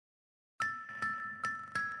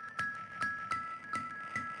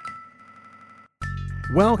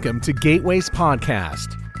Welcome to Gateway's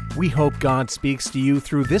podcast. We hope God speaks to you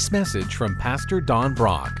through this message from Pastor Don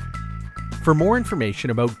Brock. For more information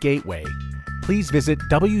about Gateway, please visit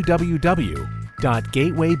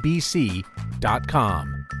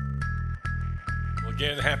www.gatewaybc.com. Well,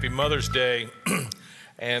 again, happy Mother's Day.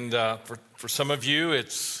 And for some of you,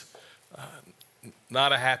 it's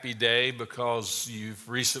not a happy day because you've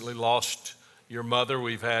recently lost your mother.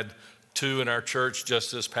 We've had two in our church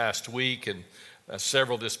just this past week and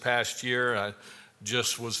several this past year. I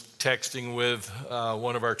just was texting with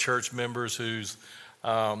one of our church members who's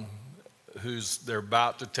they're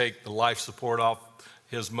about to take the life support off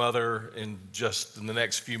his mother in the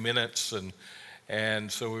next few minutes,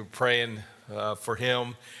 and so we're praying for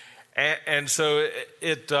him. And so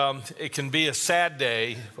it can be a sad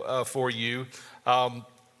day for you,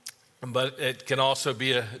 but it can also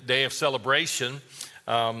be a day of celebration.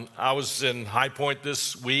 I was in High Point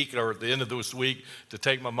this week, or at the end of this week, to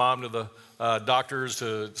take my mom to the doctors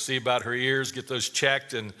to see about her ears, get those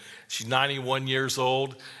checked, and she's 91 years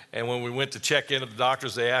old. And when we went to check in at the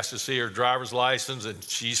doctors, they asked to see her driver's license, and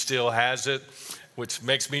she still has it, which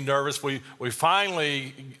makes me nervous. We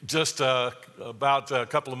finally, just about a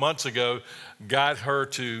couple of months ago, got her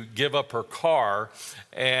to give up her car,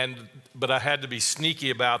 but I had to be sneaky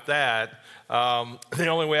about that. The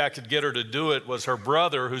only way I could get her to do it was her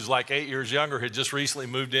brother, who's like 8 years younger, had just recently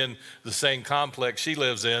moved in the same complex she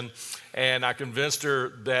lives in, and I convinced her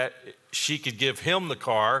that she could give him the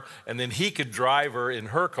car, and then he could drive her in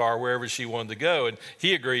her car wherever she wanted to go, and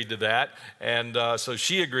he agreed to that, and so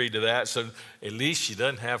she agreed to that, so at least she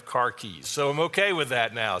doesn't have car keys. So I'm okay with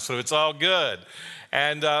that now, so it's all good.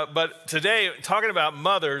 And but today, talking about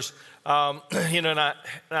mothers, and I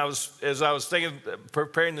was, as I was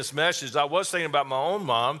preparing this message, I was thinking about my own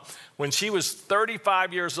mom. When she was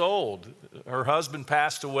 35 years old, her husband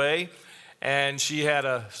passed away, and she had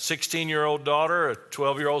a 16-year-old daughter, a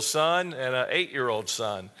 12-year-old son, and an 8-year-old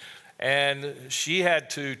son. And she had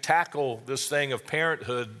to tackle this thing of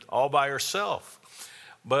parenthood all by herself.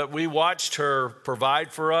 But we watched her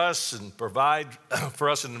provide for us and provide for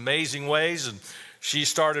us in amazing ways. And she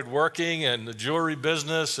started working in the jewelry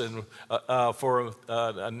business and for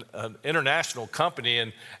an international company,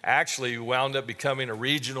 and actually wound up becoming a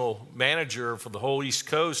regional manager for the whole East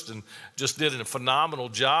Coast, and just did a phenomenal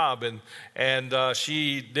job. And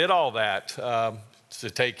she did all that to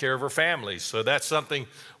take care of her family. So that's something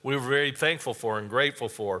we were very thankful for and grateful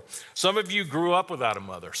for. Some of you grew up without a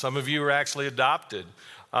mother. Some of you were actually adopted.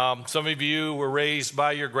 Some of you were raised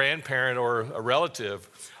by your grandparent or a relative.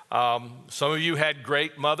 Some of you had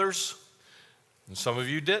great mothers, and some of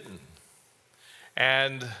you didn't.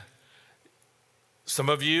 And some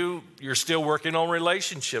of you, you're still working on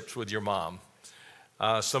relationships with your mom.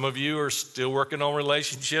 Some of you are still working on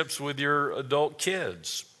relationships with your adult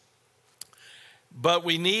kids. But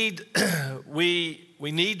we need we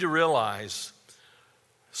need to realize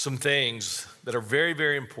some things that are very,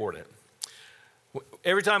 very important.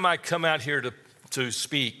 Every time I come out here to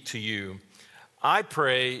speak to you, I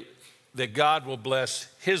pray that God will bless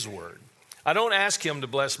His word. I don't ask Him to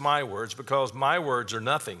bless my words, because my words are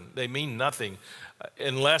nothing. They mean nothing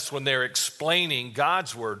unless when they're explaining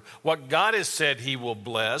God's word. What God has said He will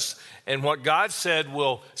bless, and what God said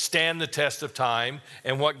will stand the test of time,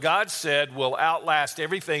 and what God said will outlast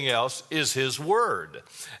everything else is His word.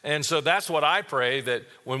 And so that's what I pray, that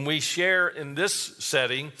when we share in this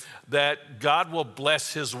setting, that God will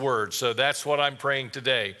bless His word. So that's what I'm praying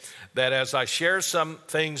today, that as I share some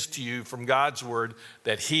things to you from God's word,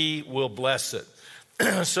 that He will bless it.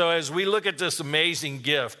 So as we look at this amazing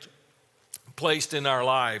gift placed in our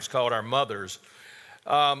lives called our mothers,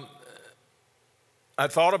 I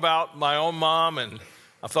thought about my own mom, and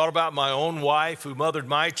I thought about my own wife who mothered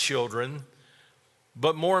my children,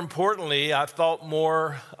 but more importantly, I thought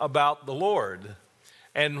more about the Lord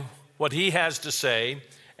and what He has to say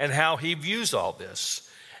and how He views all this.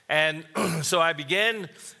 And so I began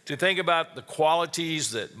to think about the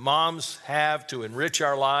qualities that moms have to enrich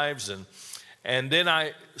our lives, and then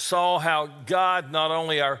I saw how God not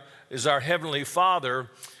only is our Heavenly Father,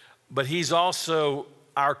 but He's also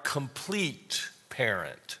our complete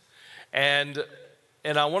parent. And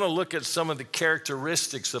I want to look at some of the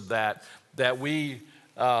characteristics of that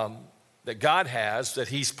God has, that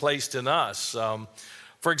He's placed in us.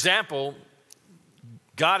 For example,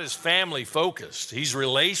 God is family focused. He's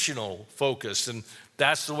relational focused, and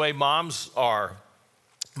that's the way moms are.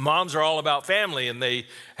 Moms are all about family, and they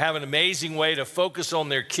have an amazing way to focus on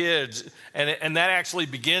their kids, and that actually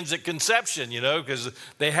begins at conception, because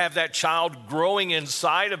they have that child growing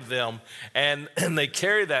inside of them, and they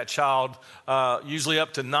carry that child usually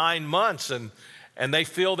up to 9 months, and they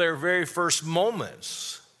feel their very first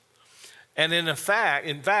moments. And in fact,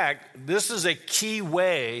 this is a key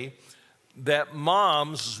way that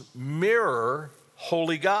moms mirror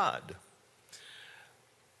holy God.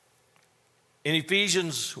 In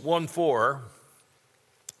Ephesians 1:4,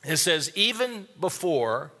 it says, even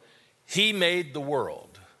before he made the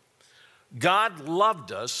world, God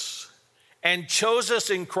loved us and chose us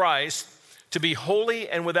in Christ to be holy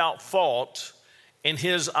and without fault in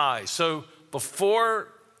his eyes. So before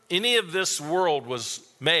any of this world was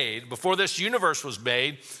made, before this universe was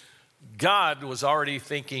made, God was already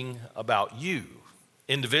thinking about you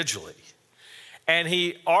individually. And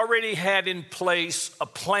he already had in place a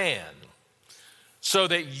plan so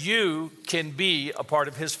that you can be a part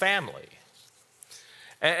of his family.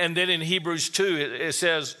 And then in Hebrews 2, it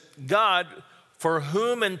says, God, for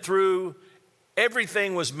whom and through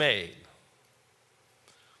everything was made.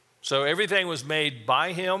 So everything was made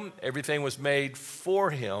by him, everything was made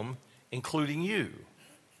for him, including you.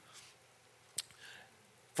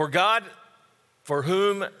 For God, for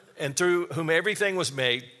whom and through whom everything was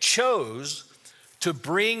made, chose to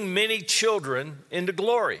bring many children into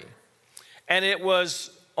glory. And it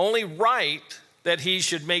was only right that he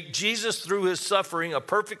should make Jesus, through his suffering, a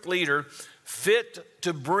perfect leader, fit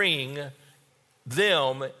to bring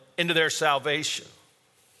them into their salvation.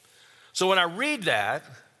 So when I read that,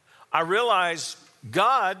 I realize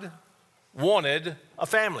God wanted a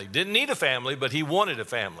family. Didn't need a family, but he wanted a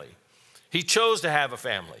family. He chose to have a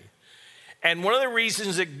family. And one of the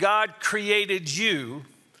reasons that God created you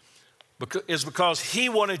is because he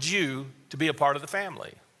wanted you to be a part of the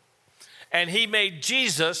family. And he made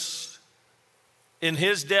Jesus in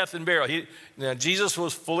his death and burial. Now, Jesus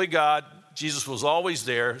was fully God. Jesus was always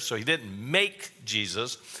there, so he didn't make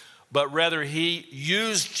Jesus, but rather he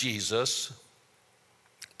used Jesus,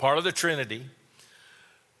 part of the Trinity,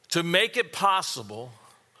 to make it possible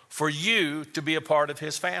for you to be a part of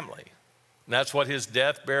his family. And that's what his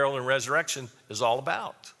death, burial, and resurrection is all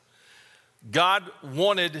about. God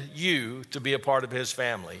wanted you to be a part of his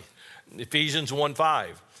family. Ephesians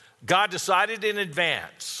 1:5. God decided in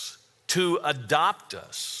advance to adopt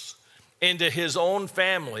us into his own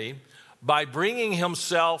family by bringing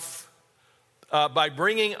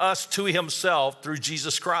us to himself through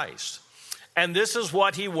Jesus Christ. And this is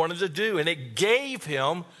what he wanted to do, and it gave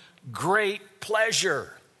him great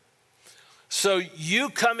pleasure. So you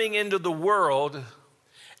coming into the world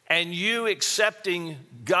and you accepting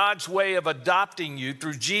God's way of adopting you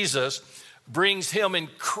through Jesus brings him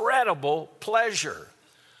incredible pleasure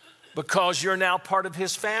because you're now part of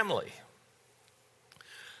his family.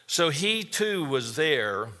 So he too was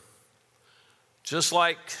there, just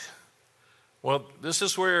like, well, this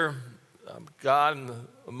is where God and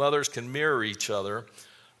the mothers can mirror each other,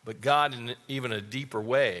 but God in even a deeper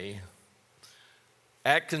way.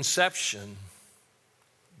 At conception,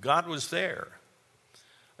 God was there.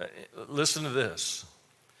 Listen to this.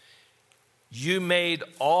 You made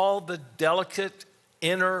all the delicate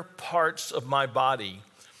inner parts of my body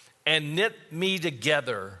and knit me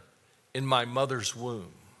together in my mother's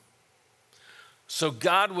womb. So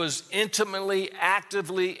God was intimately,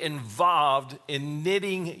 actively involved in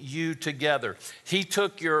knitting you together. He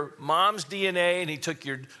took your mom's DNA and he took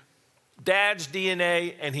your dad's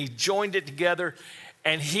DNA and he joined it together,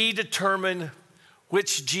 and he determined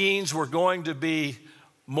which genes were going to be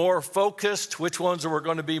more focused, which ones were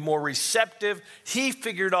going to be more receptive. He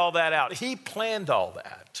figured all that out. He planned all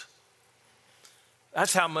that.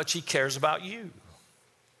 That's how much he cares about you.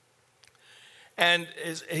 And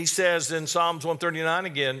he says in Psalms 139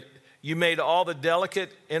 again, you made all the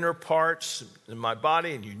delicate inner parts in my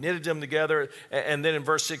body and you knitted them together. And then in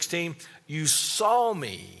verse 16, you saw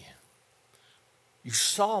me. You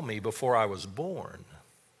saw me before I was born.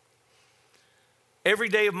 Every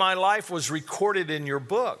day of my life was recorded in your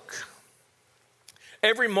book.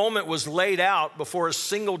 Every moment was laid out before a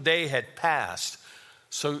single day had passed.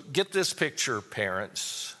 So get this picture,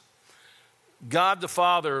 parents. God the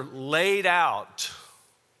Father laid out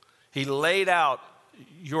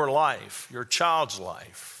your life, your child's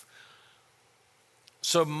life.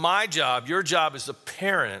 So my job, your job as a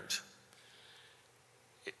parent,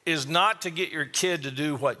 is not to get your kid to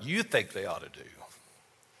do what you think they ought to do,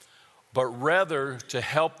 but rather to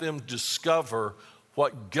help them discover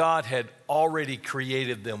what God had already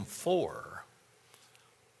created them for,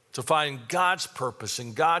 to find God's purpose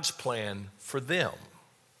and God's plan for them.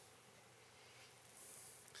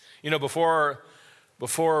 You know, before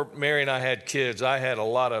Mary and I had kids, I had a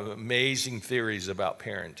lot of amazing theories about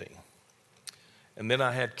parenting. And then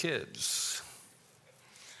I had kids.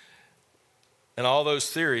 And all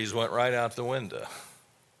those theories went right out the window.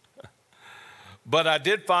 But I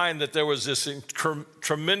did find that there was this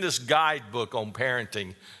tremendous guidebook on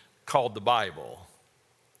parenting called the Bible.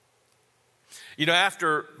 You know,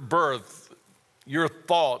 after birth, your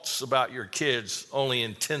thoughts about your kids only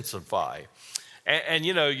intensify. And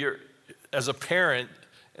you know, as a parent,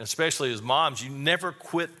 and especially as moms, you never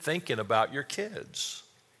quit thinking about your kids.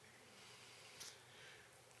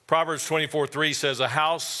 Proverbs 24:3 says, a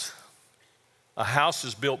house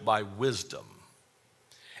is built by wisdom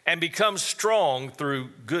and becomes strong through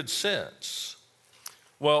good sense.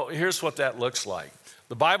 Well, here's what that looks like.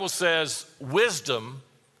 The Bible says wisdom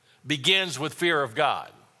begins with fear of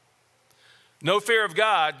God. No fear of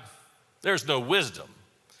God, there's no wisdom.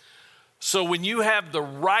 So when you have the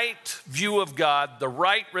right view of God, the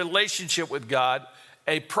right relationship with God,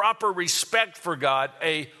 a proper respect for God,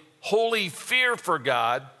 a holy fear for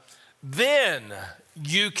God, then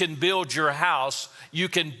you can build your house, you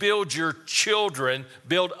can build your children,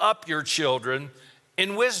 build up your children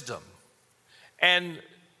in wisdom and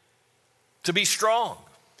to be strong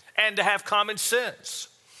and to have common sense.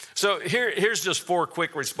 So here's just 4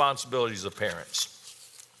 quick responsibilities of parents.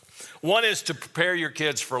 One is to prepare your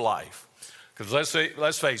kids for life. Because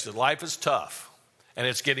let's face it, life is tough and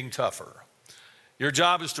it's getting tougher. Your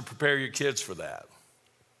job is to prepare your kids for that.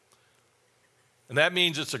 And that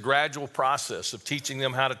means it's a gradual process of teaching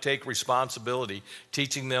them how to take responsibility,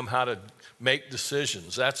 teaching them how to make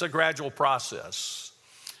decisions. That's a gradual process.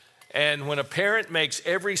 And when a parent makes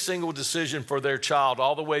every single decision for their child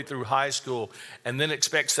all the way through high school and then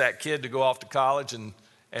expects that kid to go off to college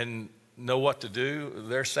and know what to do,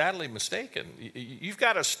 they're sadly mistaken. You've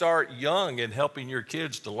got to start young in helping your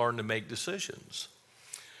kids to learn to make decisions.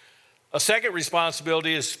 A second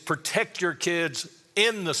responsibility is protect your kids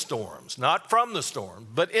in the storms, not from the storm,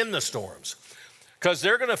 but in the storms, because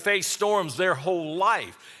they're going to face storms their whole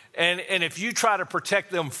life. And if you try to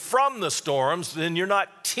protect them from the storms, then you're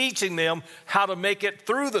not teaching them how to make it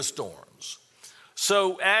through the storms.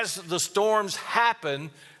 So as the storms happen,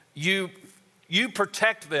 you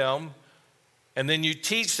protect them, and then you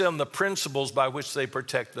teach them the principles by which they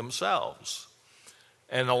protect themselves.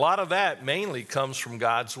 And a lot of that mainly comes from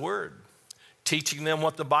God's word, teaching them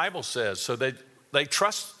what the Bible says so that they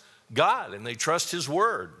trust God and they trust his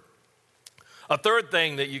word. A third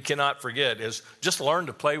thing that you cannot forget is just learn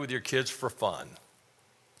to play with your kids for fun.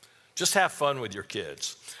 Just have fun with your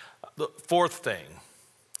kids. The fourth thing,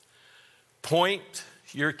 point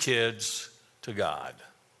your kids to God.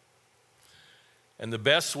 And the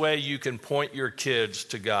best way you can point your kids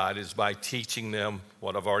to God is by teaching them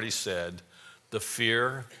what I've already said, the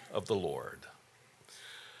fear of the Lord.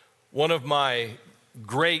 One of my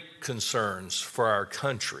great concerns for our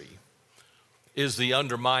country is the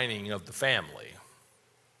undermining of the family,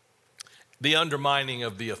 the undermining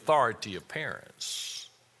of the authority of parents.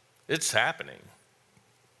 It's happening.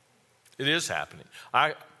 It is happening.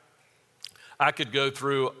 I could go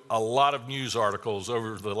through a lot of news articles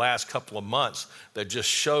over the last couple of months that just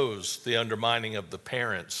shows the undermining of the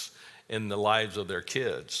parents in the lives of their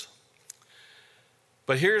kids.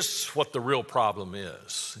 But here's what the real problem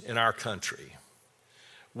is in our country.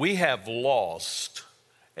 We have lost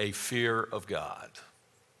a fear of God.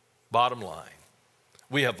 Bottom line,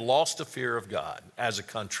 we have lost a fear of God as a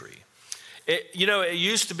country. It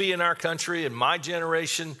used to be in our country, in my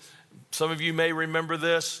generation, some of you may remember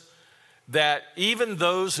this, that even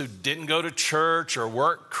those who didn't go to church or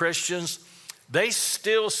weren't Christians, they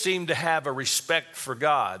still seemed to have a respect for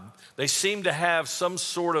God. They seemed to have some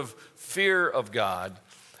sort of fear of God,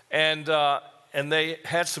 and they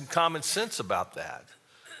had some common sense about that.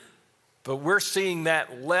 But we're seeing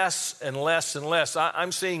that less and less and less.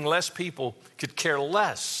 I'm seeing less people could care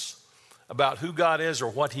less about who God is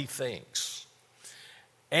or what he thinks.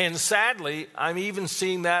 And sadly, I'm even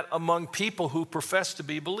seeing that among people who profess to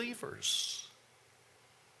be believers.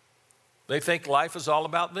 They think life is all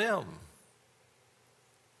about them.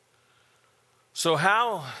 So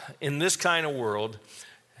how, in this kind of world,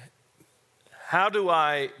 how do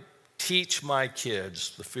I teach my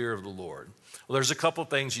kids the fear of the Lord? Well, there's a couple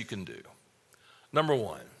things you can do. Number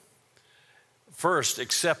one, first,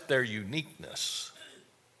 accept their uniqueness.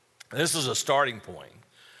 This is a starting point.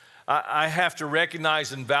 I have to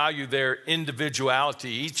recognize and value their individuality.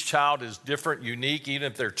 Each child is different, unique. Even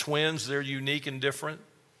if they're twins, they're unique and different.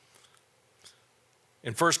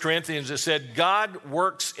 In 1 Corinthians, it said, God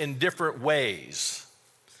works in different ways,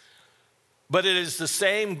 but it is the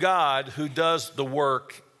same God who does the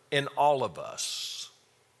work in all of us.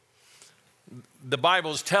 The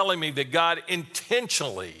Bible is telling me that God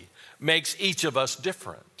intentionally makes each of us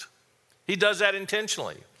different. He does that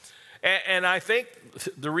intentionally. And I think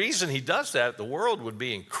the reason he does that, the world would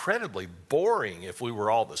be incredibly boring if we were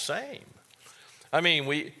all the same. I mean,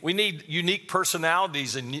 we need unique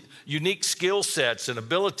personalities and unique skill sets and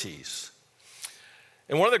abilities.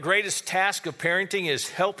 And one of the greatest tasks of parenting is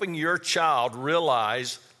helping your child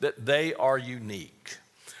realize that they are unique,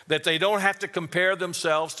 that they don't have to compare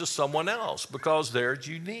themselves to someone else because they're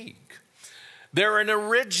unique. They're an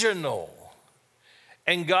original.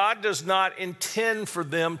 And God does not intend for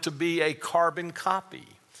them to be a carbon copy.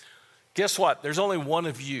 Guess what? There's only one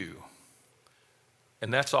of you,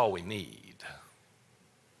 and that's all we need.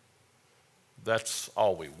 That's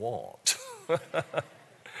all we want.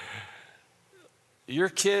 Your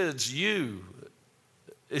kids, you're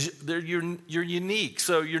unique,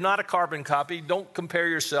 so you're not a carbon copy. Don't compare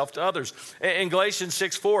yourself to others. In Galatians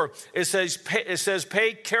 6:4, it says,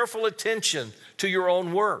 pay careful attention to your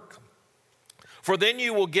own work, for then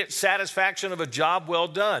you will get satisfaction of a job well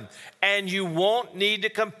done, and you won't need to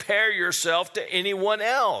compare yourself to anyone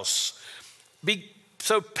else.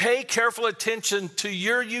 So pay careful attention to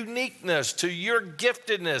your uniqueness, to your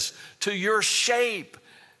giftedness, to your shape,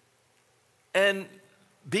 and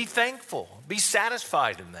be thankful, be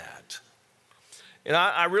satisfied in that. And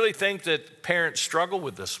I really think that parents struggle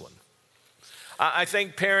with this one. I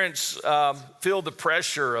think parents feel the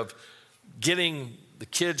pressure of getting the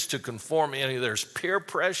kids to conform. There's peer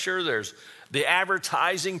pressure, there's the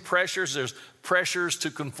advertising pressures, there's pressures to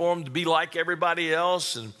conform to be like everybody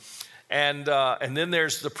else, and then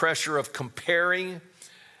there's the pressure of comparing.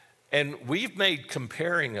 And we've made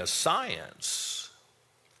comparing a science.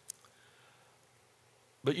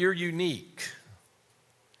 But you're unique,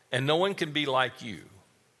 and no one can be like you,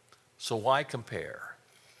 so why compare?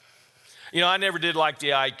 I never did like the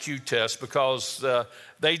IQ test because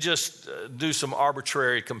they just do some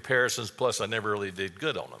arbitrary comparisons, plus I never really did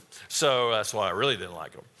good on them. So that's why I really didn't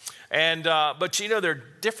like them. But there are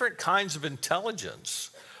different kinds of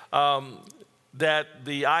intelligence that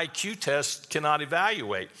the IQ test cannot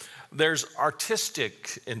evaluate. There's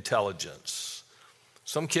artistic intelligence.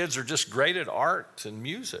 Some kids are just great at art and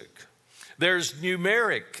music. There's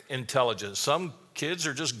numeric intelligence. Some kids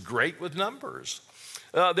are just great with numbers.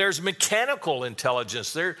 There's mechanical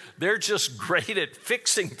intelligence. They're just great at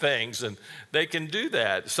fixing things, and they can do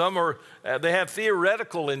that. Some they have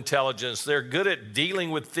theoretical intelligence. They're good at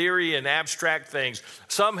dealing with theory and abstract things.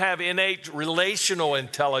 Some have innate relational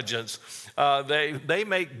intelligence. They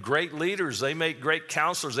make great leaders. They make great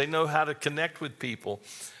counselors. They know how to connect with people.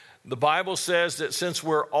 The Bible says that since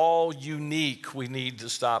we're all unique, we need to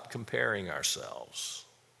stop comparing ourselves.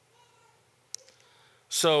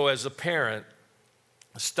 So as a parent,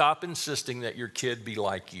 stop insisting that your kid be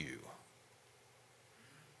like you.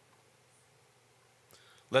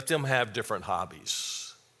 Let them have different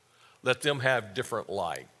hobbies. Let them have different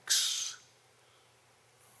likes.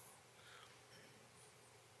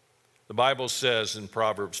 The Bible says in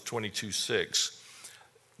Proverbs 22:6,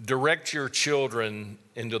 direct your children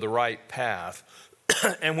into the right path,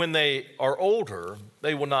 and when they are older,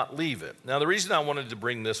 they will not leave it. Now, the reason I wanted to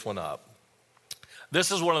bring this one up,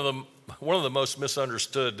 this is one of the most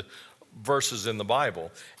misunderstood verses in the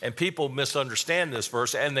Bible, and people misunderstand this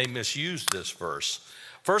verse and they misuse this verse.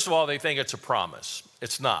 First of all, they think it's a promise.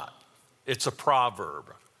 It's not. It's a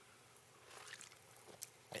proverb.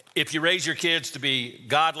 If you raise your kids to be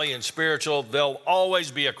godly and spiritual, they'll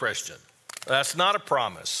always be a Christian. That's not a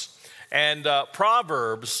promise. And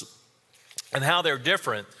Proverbs and how they're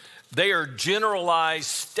different, they are generalized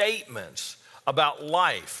statements about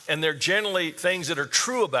life. And they're generally things that are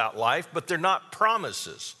true about life, but they're not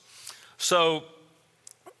promises. So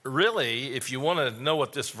really, if you want to know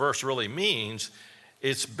what this verse really means,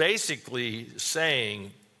 it's basically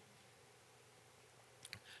saying,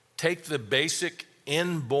 take the basic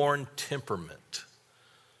inborn temperament,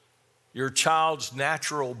 your child's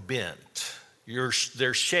natural bent,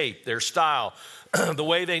 their shape, their style, the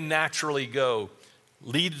way they naturally go,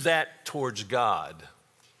 lead that towards God.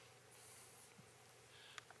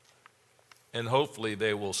 And hopefully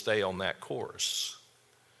they will stay on that course.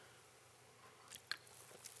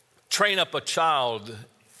 Train up a child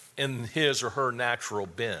in his or her natural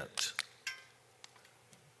bent.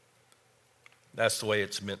 That's the way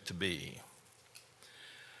it's meant to be.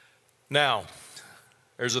 Now,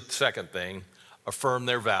 there's a second thing, affirm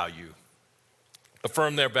their value.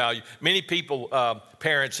 Affirm their value. Many people,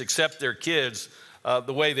 parents, accept their kids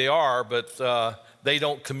the way they are, but they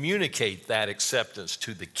don't communicate that acceptance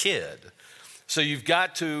to the kid. So you've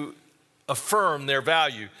got to affirm their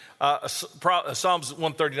value. Psalms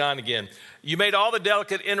 139 again. You made all the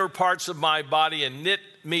delicate inner parts of my body and knit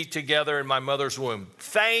me together in my mother's womb.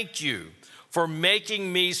 Thank you for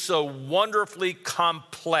making me so wonderfully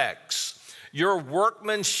complex. Your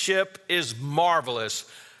workmanship is marvelous.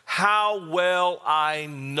 How well I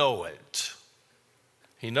know it.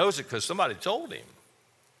 He knows it because somebody told him.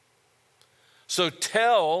 So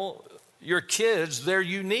tell your kids they're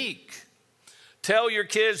unique. Tell your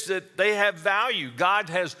kids that they have value. God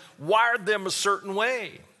has wired them a certain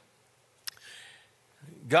way.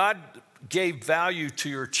 God gave value to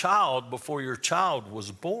your child before your child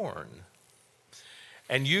was born.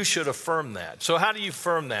 And you should affirm that. So how do you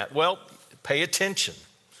affirm that? Well, pay attention.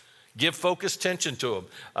 Give focused attention to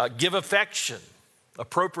them. Give affection,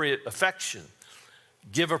 appropriate affection.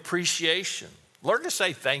 Give appreciation. Learn to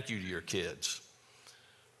say thank you to your kids.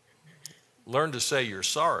 Learn to say you're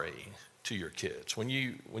sorry to your kids. When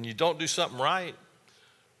you don't do something right,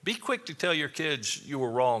 be quick to tell your kids you were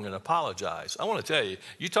wrong and apologize. I want to tell you,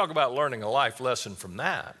 you talk about learning a life lesson from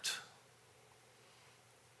that.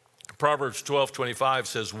 Proverbs 12:25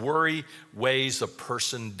 says, worry weighs a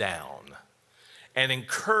person down. An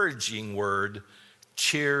encouraging word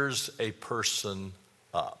cheers a person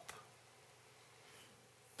up.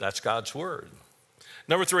 That's God's word.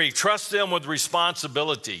 Number 3, trust them with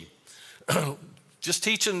responsibility. Just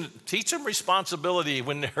teach them responsibility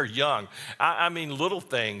when they're young. I mean, little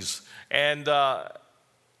things. And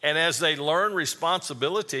as they learn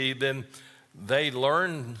responsibility, then they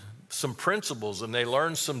learn some principles and they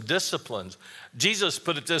learn some disciplines. Jesus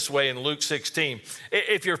put it this way in Luke 16.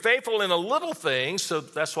 If you're faithful in a little thing, so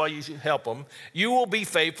that's why you help them, you will be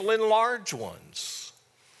faithful in large ones.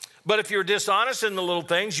 But if you're dishonest in the little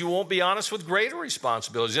things, you won't be honest with greater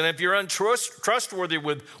responsibilities. And if you're untrustworthy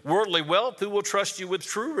with worldly wealth, who will trust you with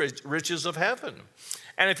true riches of heaven?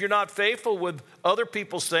 And if you're not faithful with other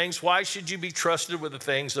people's things, why should you be trusted with the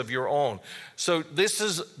things of your own? So this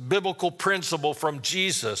is biblical principle from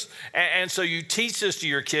Jesus. And so you teach this to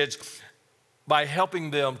your kids by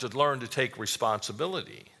helping them to learn to take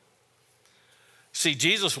responsibility. See,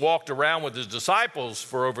 Jesus walked around with his disciples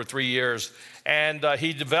for over 3 years, and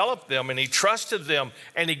he developed them, and he trusted them,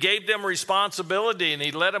 and he gave them responsibility, and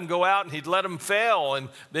he let them go out, and he'd let them fail, and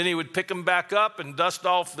then he would pick them back up and dust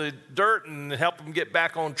off the dirt and help them get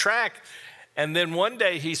back on track. And then one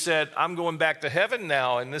day he said, I'm going back to heaven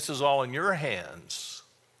now, and this is all in your hands.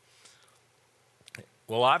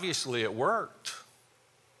 Well, obviously it worked,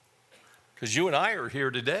 because you and I are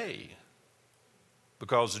here today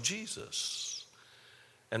because of Jesus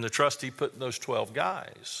and the trust he put in those 12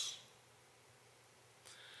 guys.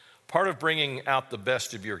 Part of bringing out the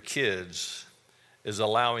best of your kids is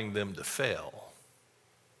allowing them to fail.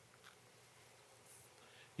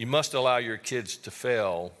 You must allow your kids to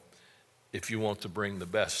fail if you want to bring the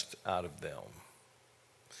best out of them.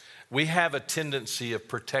 We have a tendency of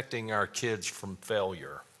protecting our kids from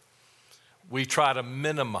failure. We try to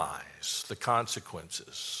minimize the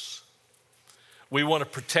consequences. We want to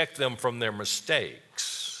protect them from their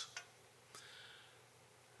mistakes.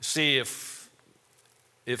 See, if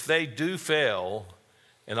they do fail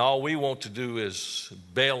and all we want to do is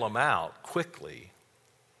bail them out quickly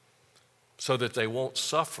so that they won't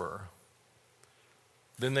suffer,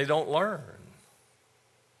 then they don't learn.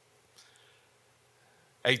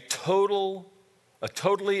 A totally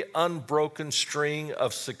unbroken string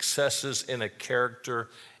of successes in a character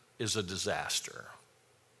is a disaster.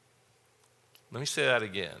 Let me say that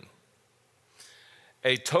again.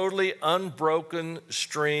 A totally unbroken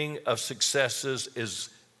string of successes is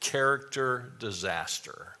character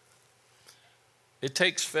disaster. It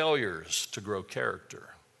takes failures to grow character.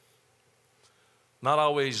 Not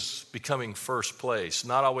always becoming first place,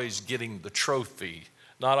 not always getting the trophy,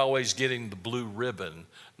 not always getting the blue ribbon,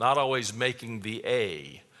 not always making the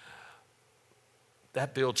A.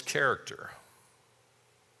 That builds character.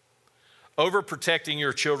 Overprotecting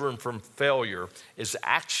your children from failure is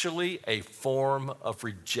actually a form of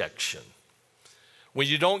rejection. When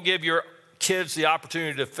you don't give your kids the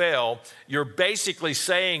opportunity to fail, you're basically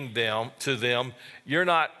saying to them, you're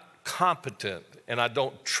not competent and I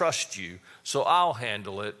don't trust you, so I'll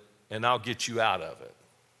handle it and I'll get you out of it.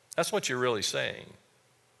 That's what you're really saying.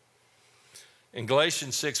 In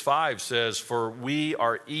Galatians 6:5 says, for we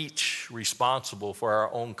are each responsible for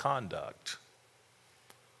our own conduct.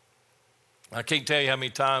 I can't tell you how many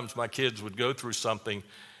times my kids would go through something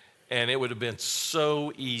and it would have been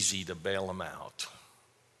so easy to bail them out.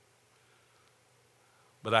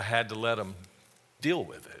 But I had to let them deal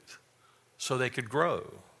with it so they could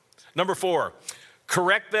grow. Number 4,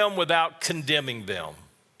 correct them without condemning them.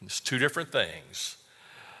 It's 2 different things.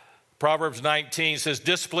 Proverbs 19 says,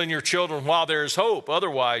 discipline your children while there is hope,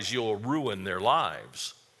 otherwise you'll ruin their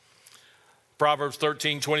lives. Proverbs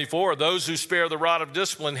 13:24, those who spare the rod of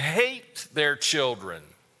discipline hate their children.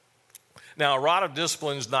 Now, a rod of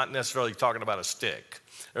discipline is not necessarily talking about a stick.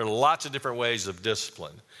 There are lots of different ways of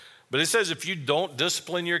discipline. But it says if you don't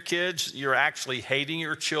discipline your kids, you're actually hating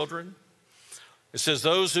your children. It says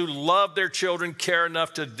those who love their children care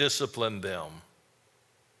enough to discipline them.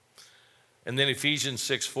 And then Ephesians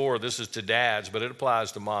 6:4, this is to dads, but it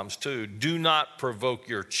applies to moms too. Do not provoke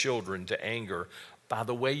your children to anger by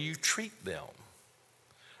the way you treat them.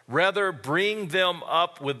 Rather, bring them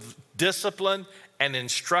up with discipline and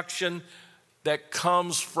instruction that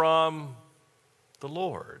comes from the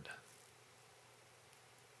Lord.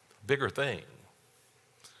 Bigger thing.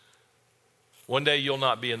 One day you'll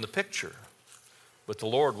not be in the picture, but the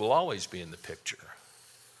Lord will always be in the picture.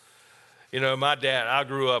 You know, my dad, I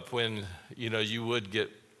grew up when, you would get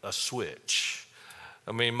a switch.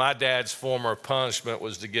 I mean, my dad's form of punishment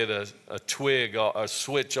was to get a twig, a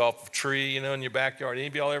switch off a tree, in your backyard. Any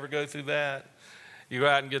of y'all ever go through that? You go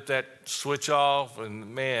out and get that switch off,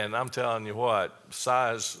 and man, I'm telling you what,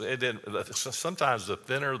 sometimes the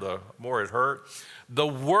thinner, the more it hurt. The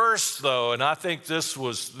worst, though, and I think this,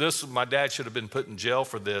 my dad should have been put in jail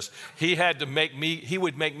for this. He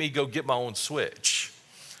would make me go get my own switch.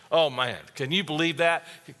 Oh man, can you believe that?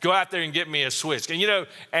 Go out there and get me a switch. And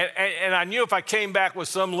and I knew if I came back with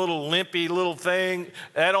some little limpy little thing,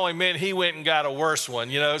 that only meant he went and got a worse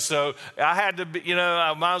one, So I had to be,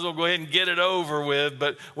 I might as well go ahead and get it over with.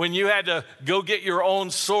 But when you had to go get your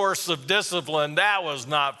own source of discipline, that was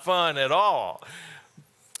not fun at all.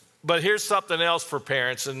 But here's something else for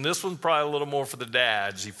parents, and this one's probably a little more for the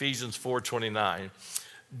dads, Ephesians 4:29.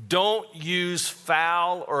 Don't use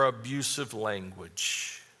foul or abusive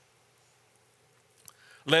language.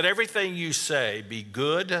 Let everything you say be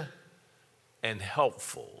good and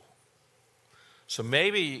helpful. So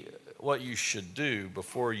maybe what you should do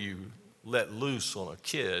before you let loose on a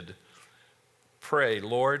kid, pray,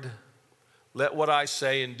 Lord, let what I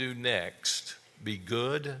say and do next be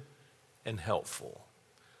good and helpful.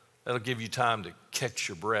 That'll give you time to catch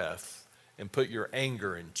your breath and put your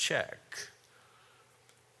anger in check,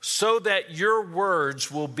 so that your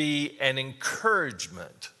words will be an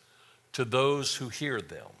encouragement to those who hear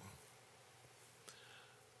them.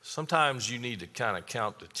 Sometimes you need to kind of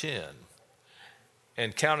count to 10.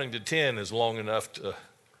 And counting to 10 is long enough to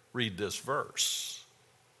read this verse.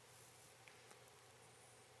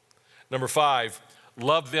 Number 5,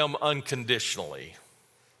 love them unconditionally.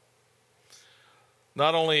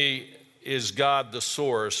 Not only is God the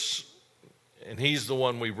source, and He's the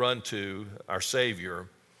one we run to, our Savior,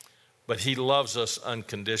 but He loves us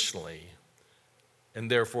unconditionally. And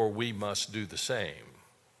therefore we must do the same.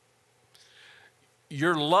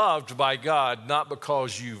 You're loved by God not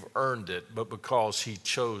because you've earned it, but because He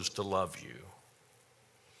chose to love you.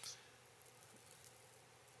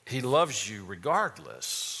 He loves you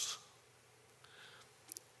regardless.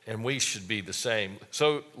 And we should be the same.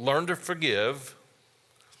 So learn to forgive.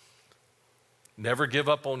 Never give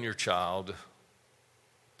up on your child,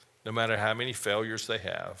 no matter how many failures they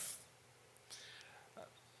have.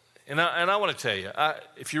 And I want to tell you,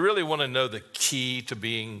 if you really want to know the key to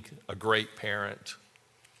being a great parent,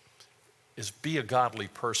 is be a godly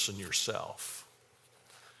person yourself.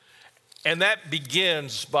 And that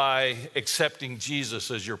begins by accepting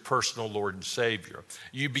Jesus as your personal Lord and Savior.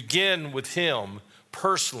 You begin with Him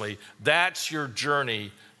personally. That's your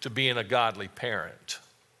journey to being a godly parent.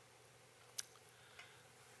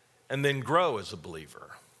 And then grow as a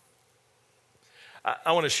believer.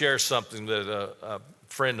 I want to share something that a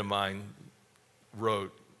friend of mine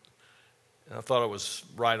wrote, and I thought it was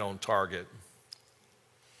right on target.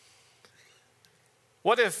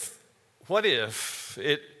 What if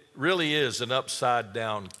it really is an upside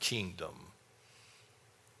down kingdom?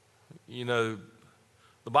 The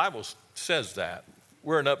Bible says that.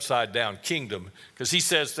 We're an upside down kingdom because He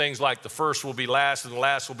says things like the first will be last and the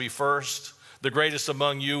last will be first. The greatest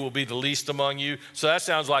among you will be the least among you. So that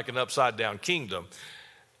sounds like an upside down kingdom.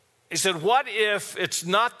 He said, what if it's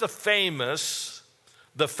not the famous,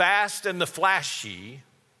 the fast and the flashy,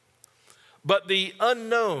 but the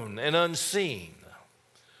unknown and unseen?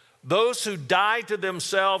 Those who die to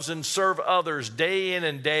themselves and serve others day in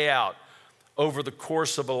and day out over the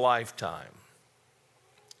course of a lifetime.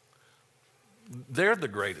 They're the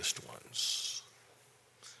greatest ones.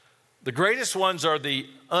 The greatest ones are the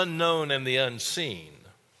unknown and the unseen.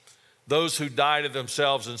 Those who die to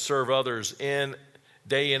themselves and serve others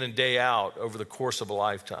day in and day out over the course of a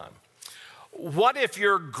lifetime. What if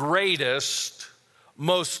your greatest,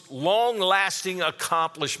 most long-lasting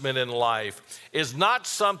accomplishment in life is not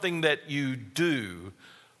something that you do,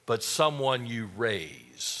 but someone you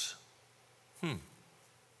raise?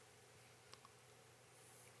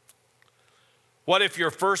 What if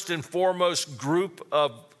your first and foremost group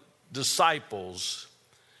of disciples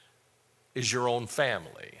is your own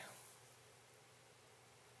family?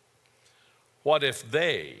 What if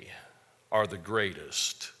they are the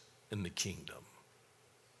greatest in the kingdom?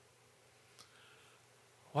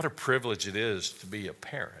 What a privilege it is to be a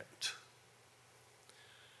parent.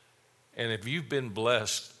 And if you've been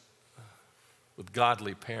blessed with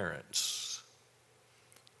godly parents,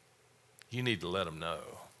 you need to let them know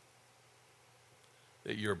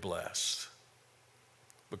that you're blessed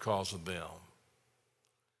because of them.